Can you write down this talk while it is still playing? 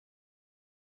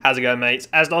How's it going, mates?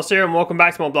 Asnos here, and welcome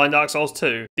back to more Blind Dark Souls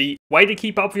 2, the Way to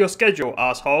Keep Up With Your Schedule,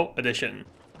 Asshole edition.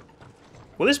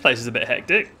 Well, this place is a bit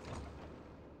hectic.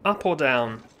 Up or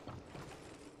down?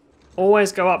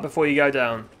 Always go up before you go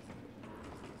down.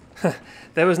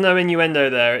 There was no innuendo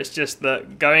there, it's just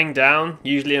that going down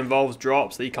usually involves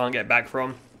drops that you can't get back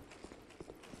from.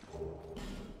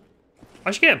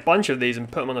 I should get a bunch of these and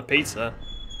put them on a pizza.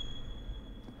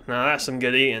 Now that's some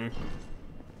good eating.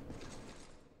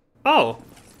 Oh!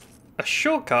 A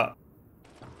shortcut.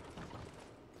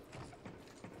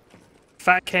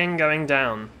 Fat King going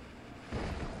down.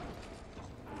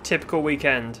 Typical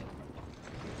weekend.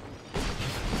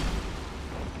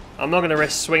 I'm not going to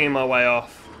risk swinging my way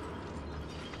off.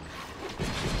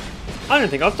 I don't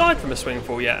think I've died from a swing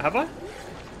fall yet, have I?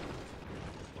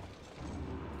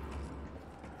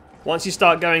 Once you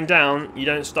start going down, you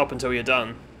don't stop until you're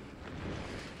done.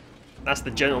 That's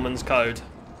the gentleman's code.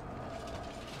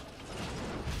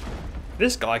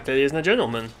 This guy clearly isn't a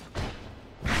gentleman.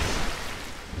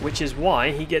 Which is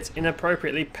why he gets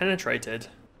inappropriately penetrated.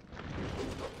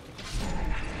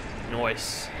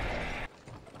 Nice.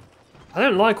 I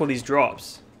don't like all these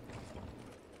drops.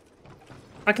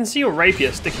 I can see your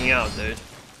rapier sticking out, dude.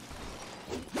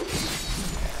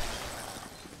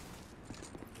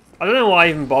 I don't know why I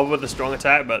even bother with the strong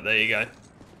attack, but there you go.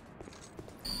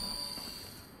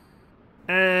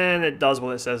 And it does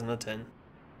what it says on the tin.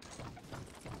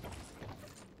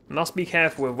 Must be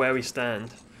careful with where we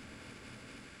stand.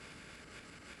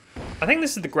 I think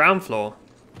this is the ground floor.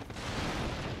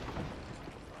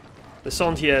 The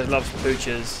Sentier loves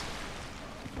pooches.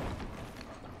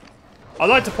 I'd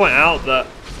like to point out that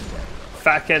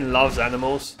Fat Ken loves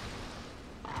animals.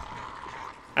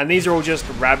 And these are all just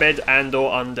rabid and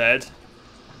or undead.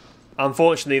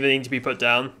 Unfortunately, they need to be put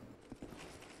down.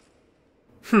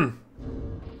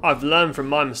 I've learned from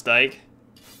my mistake.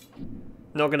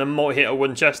 Not gonna multi-hit a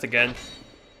wooden chest again.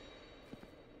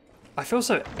 I feel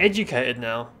so educated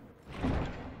now.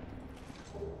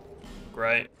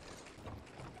 Great.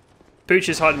 Pooch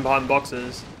is hiding behind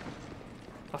boxes.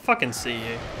 I fucking see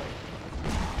you.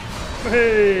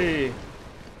 Hey!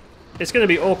 It's gonna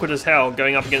be awkward as hell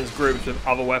going up against groups with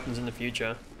other weapons in the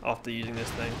future after using this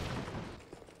thing.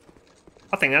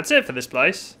 I think that's it for this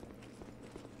place.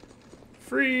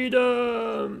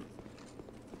 Freedom!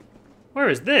 Where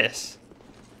is this?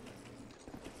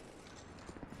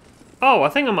 Oh, I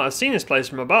think I might have seen this place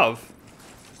from above.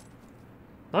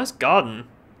 Nice garden.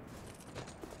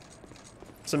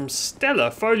 Some stellar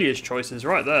foliage choices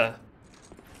right there.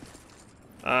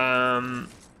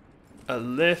 A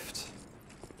lift.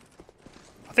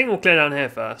 I think we'll clear down here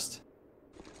first.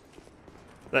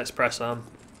 Let's press on.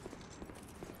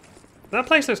 That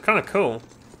place looks kind of cool.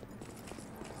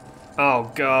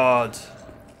 Oh god.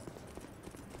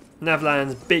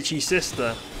 Navlan's bitchy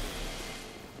sister.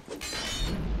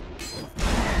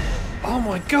 Oh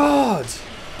my god!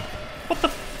 What the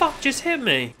fuck just hit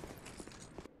me?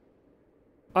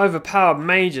 Overpowered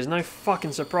mages, no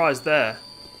fucking surprise there.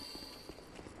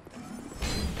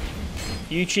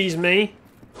 You cheese me,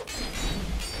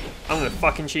 I'm gonna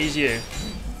fucking cheese you.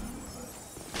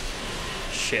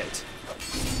 Shit.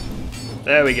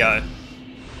 There we go.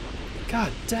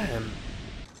 God damn.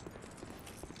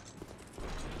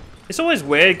 It's always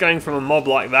weird going from a mob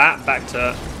like that back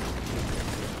to...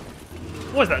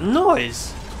 What is that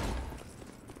noise?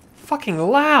 Fucking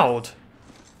loud.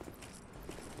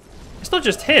 It's not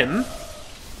just him.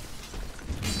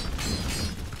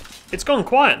 It's gone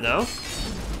quiet now.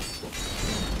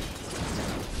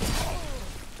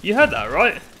 You heard that,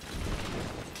 right?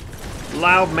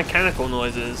 Loud mechanical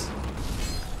noises.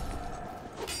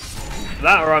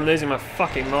 That or I'm losing my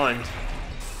fucking mind.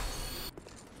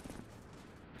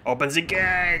 Open the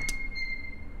gate!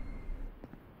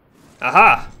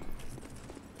 Aha!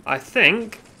 I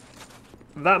think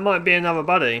that might be another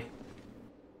buddy.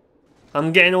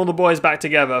 I'm getting all the boys back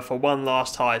together for one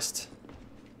last heist.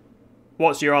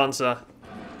 What's your answer?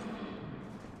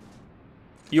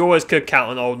 You always could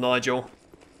count on old Nigel.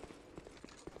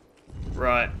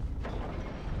 Right.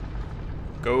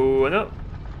 Going up.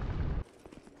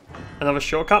 Another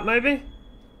shortcut maybe?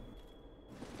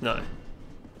 No.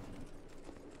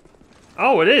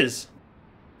 Oh, it is.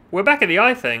 We're back at the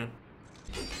eye thing.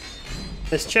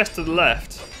 This chest to the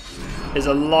left is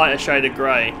a lighter shade of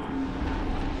grey.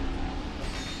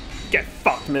 Get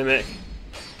fucked, Mimic.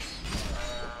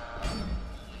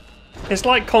 It's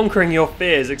like conquering your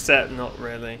fears, except not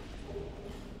really.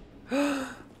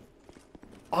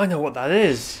 I know what that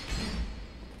is.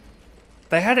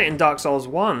 They had it in Dark Souls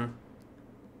 1.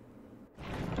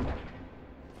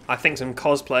 I think some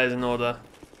cosplayers in order.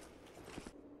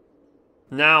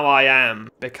 Now I am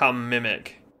become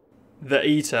Mimic, the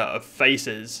eater of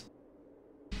faces.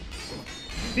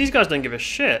 These guys don't give a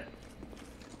shit.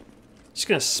 Just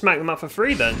gonna smack them up for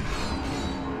free then.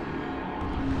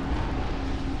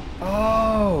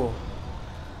 Oh,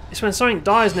 it's when something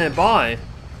dies nearby.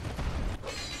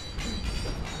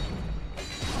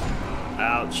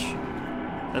 Ouch.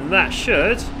 And that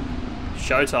should...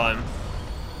 Showtime.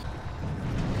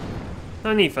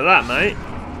 No need for that, mate.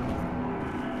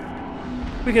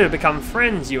 We could have become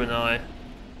friends, you and I.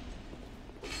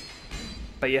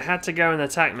 But you had to go and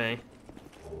attack me.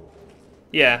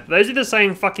 Yeah, those are the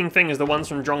same fucking thing as the ones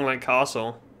from Dronglake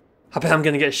Castle. I bet I'm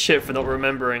gonna get shit for not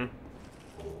remembering.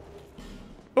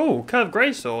 Ooh, curved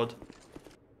greysword.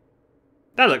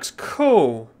 That looks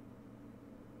cool.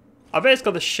 I bet it's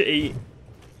got the shitty...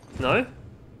 No?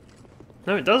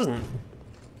 No, it doesn't.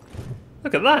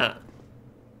 Look at that.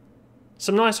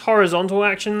 Some nice horizontal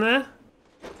action there.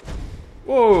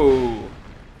 Whoa.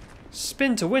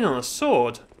 Spin to win on a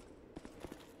sword.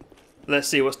 Let's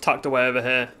see what's tucked away over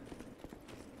here.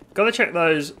 Gotta check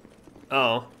those.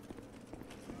 Oh.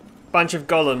 Bunch of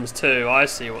golems too. I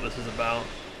see what this is about.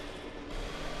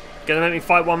 Gonna make me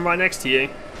fight one right next to you?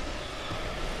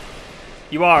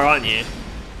 You are, aren't you?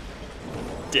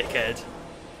 Dickhead.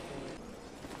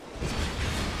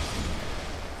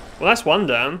 Well, that's one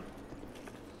down.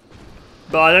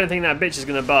 But I don't think that bitch is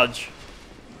gonna budge.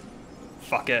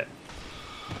 Fuck it.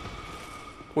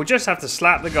 We'll just have to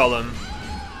slap the golem.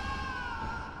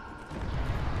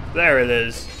 There it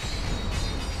is.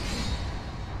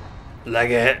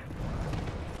 Leg it.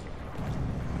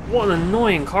 What an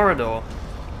annoying corridor.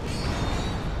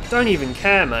 Don't even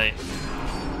care, mate.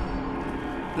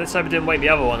 Let's hope it didn't wake the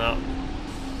other one up.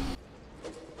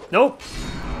 Nope.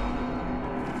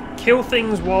 Kill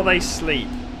things while they sleep.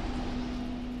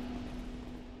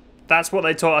 That's what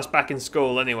they taught us back in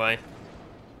school anyway.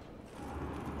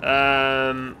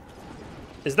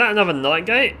 Is that another night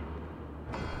gate?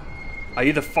 Are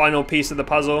you the final piece of the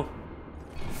puzzle?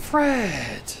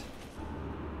 Fred!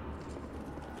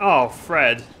 Oh,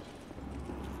 Fred.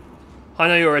 I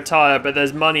know you're retired, but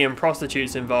there's money and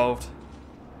prostitutes involved.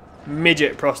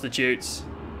 Midget prostitutes.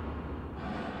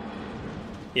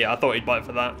 Yeah, I thought he'd bite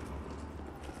for that.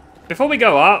 Before we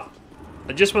go up,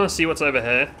 I just want to see what's over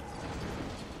here.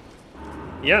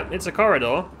 Yep, it's a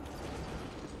corridor.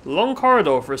 Long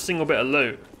corridor for a single bit of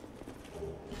loot.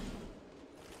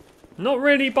 Not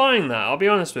really buying that, I'll be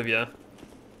honest with you.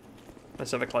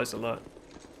 Let's have a closer look.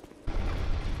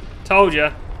 Told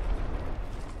ya.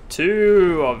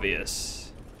 Too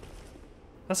obvious.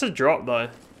 That's a drop though.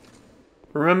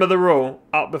 Remember the rule,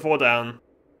 up before down.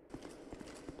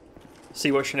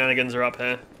 See what shenanigans are up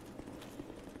here.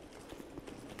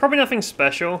 Probably nothing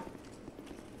special.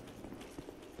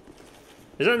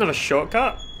 Is that another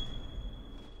shortcut?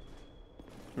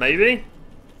 Maybe?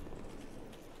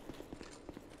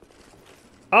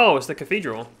 Oh, it's the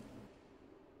cathedral.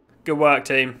 Good work,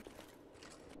 team.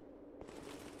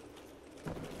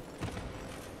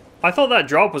 I thought that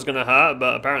drop was going to hurt,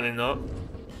 but apparently not.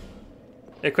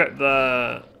 Equip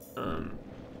the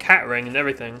cat ring and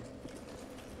everything.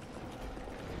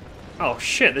 Oh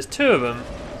shit, there's two of them.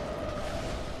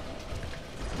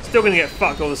 Still going to get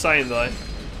fucked all the same though.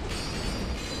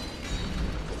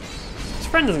 His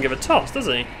friend doesn't give a toss, does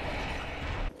he?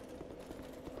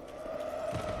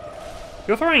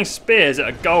 You're throwing spears at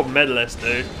a gold medalist,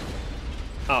 dude.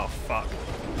 Oh, fuck.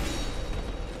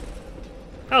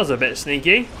 That was a bit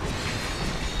sneaky.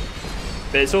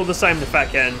 But it's all the same to Fat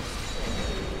Ken.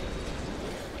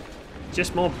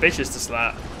 Just more bitches to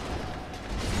slap.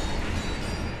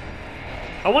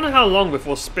 I wonder how long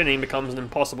before spinning becomes an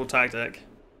impossible tactic.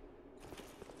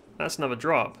 That's another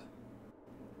drop.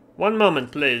 One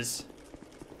moment, please.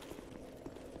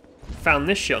 Found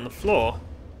this shit on the floor.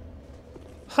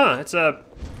 Huh, it's a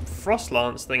frost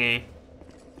lance thingy.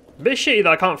 A bit shitty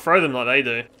that I can't throw them like they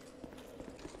do.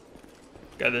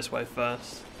 Go this way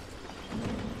first.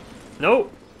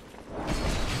 Nope.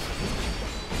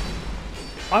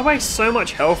 I waste so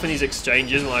much health in these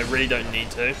exchanges when I really don't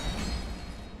need to.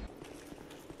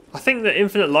 I think that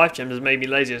infinite life gems has made me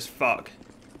lazy as fuck.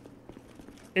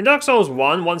 In Dark Souls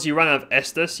 1, once you ran out of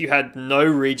Estus, you had no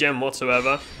regen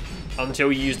whatsoever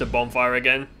until you used a bonfire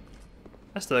again.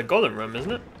 That's the golem room,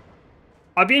 isn't it?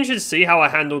 I'd be interested to see how I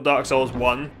handle Dark Souls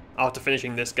 1 after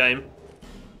finishing this game.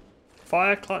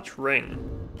 Fire clutch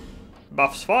ring.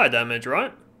 Buffs fire damage,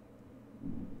 right?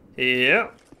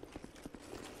 Yep.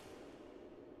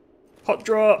 Hot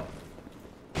drop.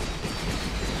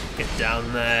 Get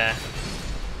down there.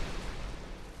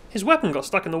 His weapon got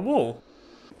stuck in the wall.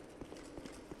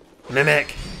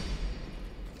 Mimic.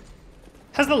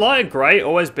 Has the lighter grey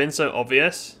always been so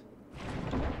obvious?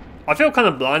 I feel kind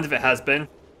of blind if it has been.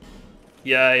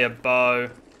 Yay, a bow.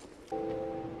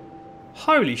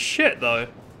 Holy shit though.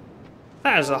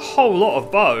 That is a whole lot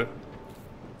of bow.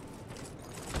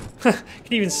 Can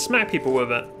even smack people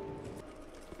with it.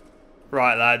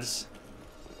 Right, lads.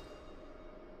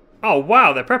 Oh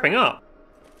wow, they're prepping up.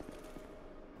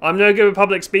 I'm no good with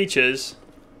public speeches,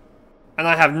 and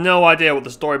I have no idea what the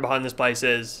story behind this place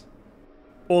is.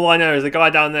 All I know is the guy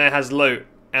down there has loot,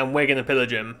 and we're gonna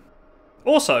pillage him.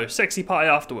 Also, sexy party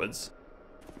afterwards.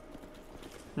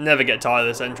 Never get tired of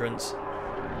this entrance.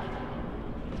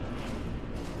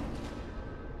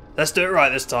 Let's do it right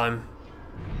this time.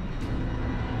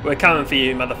 We're coming for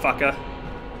you, motherfucker.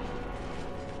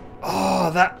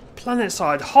 Oh, that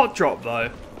planet-side hot drop though.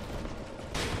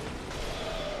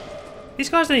 These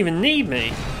guys don't even need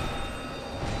me.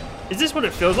 Is this what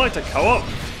it feels like to co-op?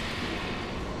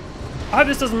 I hope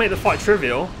this doesn't make the fight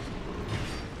trivial.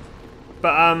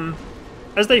 But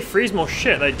as they freeze more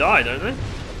shit, they die, don't they?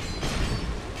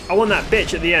 I want that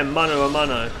bitch at the end, mano a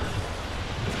mano.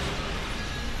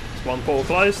 Is one portal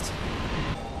closed?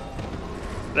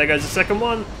 There goes the second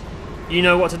one. You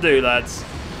know what to do, lads.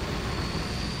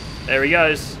 There he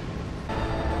goes.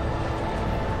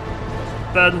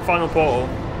 Third and final portal.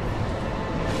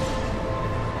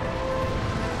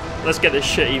 Let's get this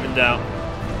shit evened out.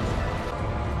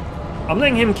 I'm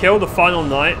letting him kill the final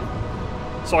knight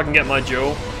so I can get my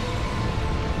jewel.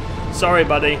 Sorry,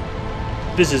 buddy.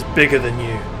 This is bigger than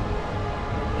you.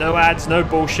 No ads, no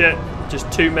bullshit. Just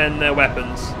two men and their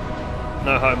weapons.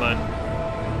 No homo.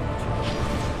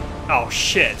 Oh,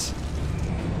 shit.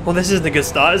 Well, this isn't a good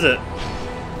start, is it?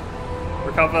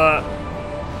 Recover.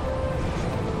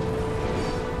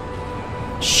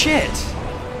 Shit!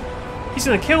 He's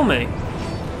gonna kill me.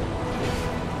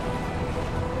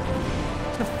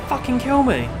 He's gonna fucking kill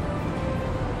me.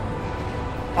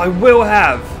 I will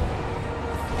have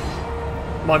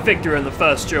my victory in the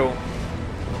first duel.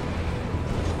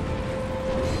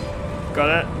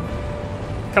 Got it?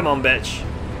 Come on, bitch.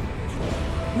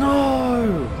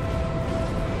 No!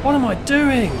 What am I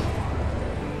doing?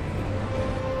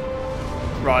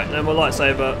 Right, no more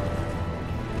lightsaber.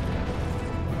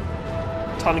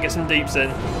 Time to get some deeps in.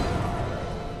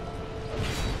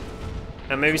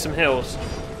 And maybe some hills.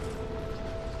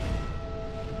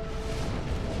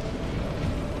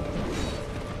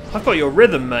 I've got your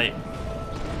rhythm, mate.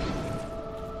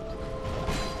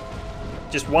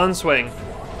 Just one swing.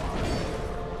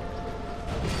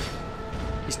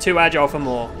 He's too agile for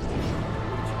more.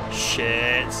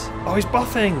 Shit. Oh, he's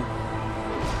buffing.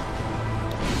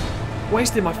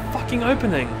 Wasted my fucking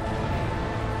opening.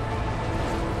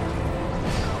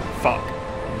 Fuck.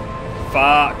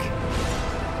 Fuck.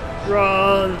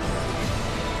 Run.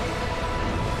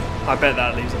 I bet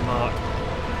that leaves a mark.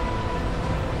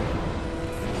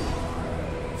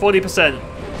 40%.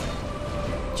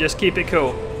 Just keep it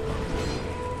cool.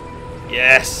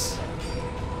 Yes.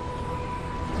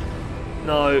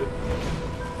 No.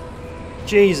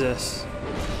 Jesus.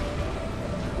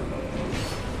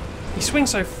 He swings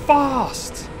so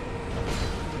fast.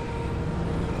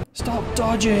 Stop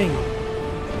dodging.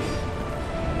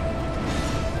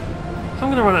 I'm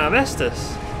gonna run out of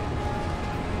Estus.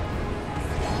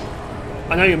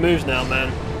 I know your moves now,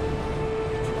 man.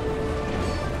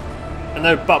 I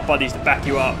know butt buddies to back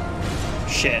you up.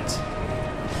 Shit.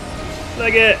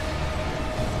 Leg it.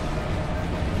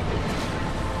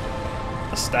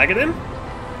 I staggered him?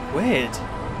 Weird.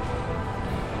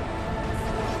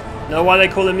 Know why they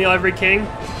call him the Ivory King?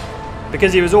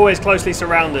 Because he was always closely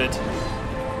surrounded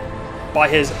by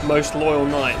his most loyal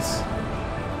knights.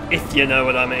 If you know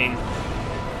what I mean.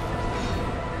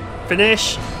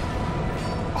 Finish.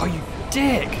 Oh, you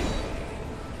dick.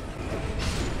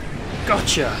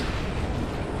 Gotcha.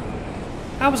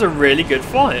 That was a really good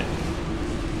fight.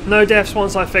 No deaths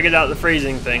once I figured out the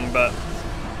freezing thing, but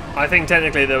I think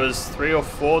technically there was 3 or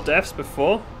 4 deaths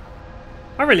before.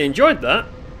 I really enjoyed that.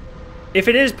 If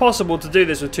it is possible to do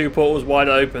this with 2 portals wide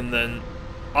open, then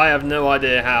I have no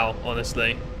idea how,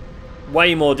 honestly.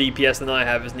 Way more DPS than I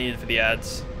have is needed for the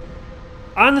ads.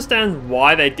 I understand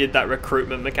why they did that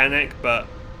recruitment mechanic, but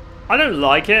I don't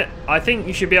like it. I think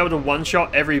you should be able to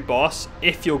one-shot every boss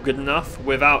if you're good enough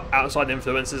without outside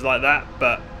influences like that,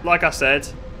 but like I said,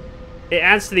 it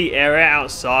adds to the area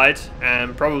outside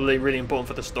and probably really important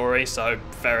for the story, so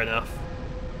fair enough.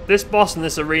 This boss in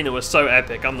this arena was so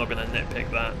epic, I'm not going to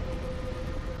nitpick that.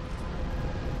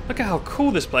 Look at how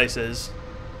cool this place is.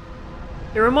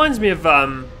 It reminds me of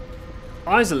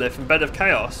Izalith in Bed of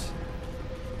Chaos.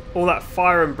 All that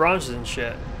fire and branches and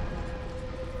shit.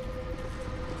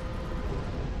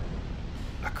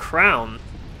 A crown.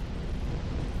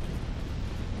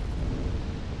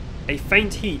 A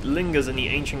faint heat lingers in the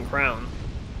ancient crown.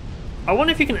 I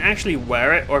wonder if you can actually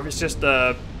wear it, or if it's just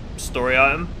a story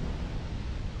item.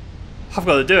 I've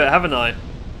got to do it, haven't I?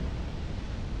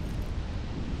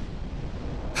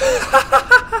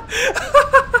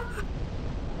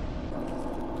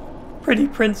 Pretty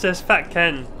Princess Fat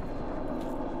Ken.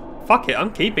 Fuck it,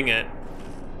 I'm keeping it.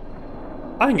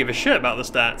 I don't give a shit about the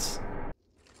stats.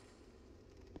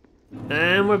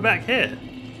 And we're back here.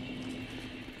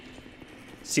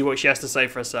 See what she has to say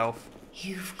for herself.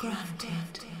 You've granted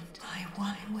my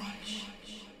one wish.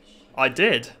 I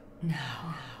did.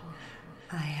 Now,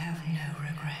 I have no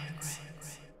regrets.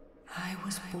 I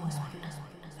was born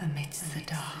amidst the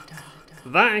dark.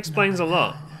 That explains a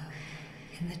lot.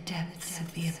 In the depths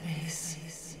of the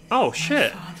abyss. Oh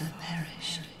shit. My father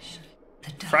perished.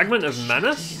 The dark Fragment of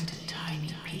Manus? shattered into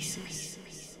tiny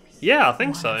pieces. Yeah, I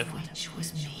think One so. of which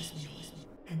was me.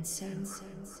 And so,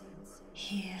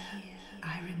 here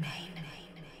I remain,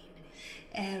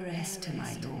 heiress to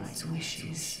my lord's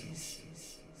wishes,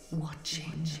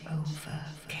 watching over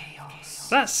chaos.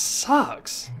 That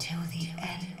sucks. Until the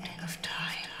end of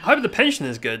time. I hope the pension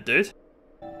is good, dude.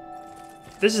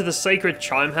 This is the sacred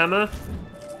chime hammer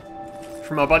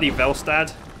from our buddy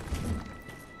Velstad,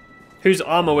 whose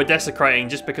armor we're desecrating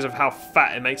just because of how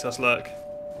fat it makes us look.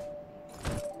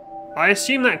 I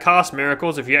assume that casts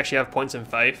miracles if you actually have points in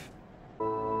faith.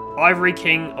 Ivory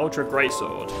King Ultra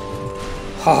Greatsword.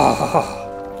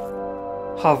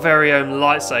 Our very own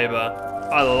lightsaber.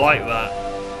 I like that.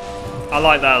 I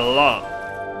like that a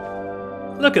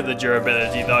lot. Look at the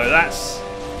durability though, that's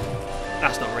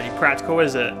not really practical,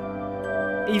 is it?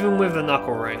 Even with the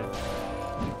knuckle ring.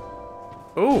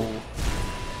 Ooh.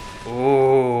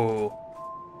 Ooh.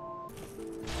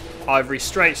 Ivory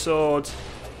straight sword.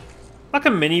 Like a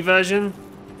mini version.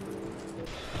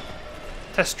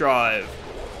 Test drive.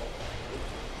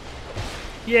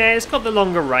 Yeah, it's got the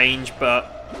longer range, but...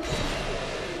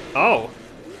 Oh.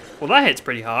 Well, that hits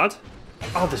pretty hard.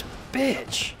 Oh, this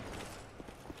bitch.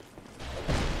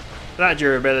 That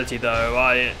durability, though,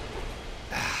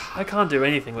 I can't do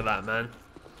anything with that, man.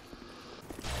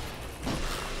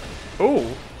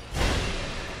 Ooh.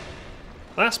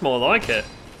 That's more like it.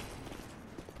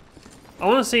 I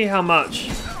want to see how much...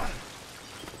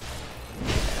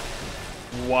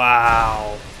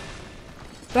 Wow.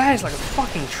 That is like a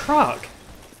fucking truck.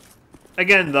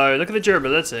 Again though, look at the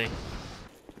durability.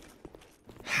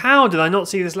 How did I not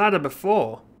see this ladder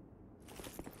before?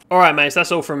 Alright mates,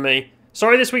 that's all from me.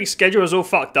 Sorry this week's schedule was all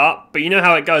fucked up, but you know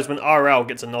how it goes when RL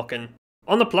gets a knockin'.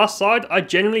 On the plus side, I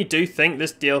genuinely do think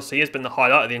this DLC has been the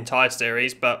highlight of the entire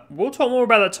series, but we'll talk more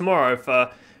about that tomorrow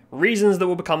for reasons that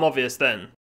will become obvious then.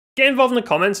 Get involved in the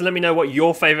comments and let me know what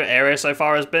your favourite area so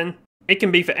far has been. It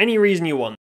can be for any reason you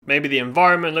want. Maybe the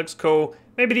environment looks cool,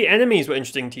 maybe the enemies were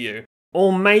interesting to you,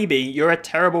 or maybe you're a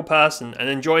terrible person and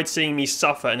enjoyed seeing me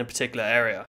suffer in a particular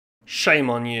area. Shame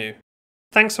on you.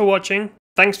 Thanks for watching,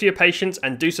 thanks for your patience,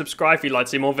 and do subscribe if you'd like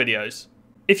to see more videos.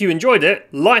 If you enjoyed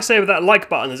it, lightsaber that like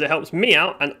button as it helps me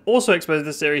out and also exposes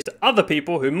the series to other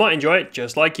people who might enjoy it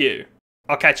just like you.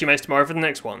 I'll catch you mates tomorrow for the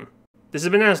next one. This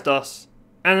has been Asdos,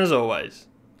 and as always,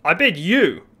 I bid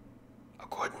you a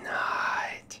good night.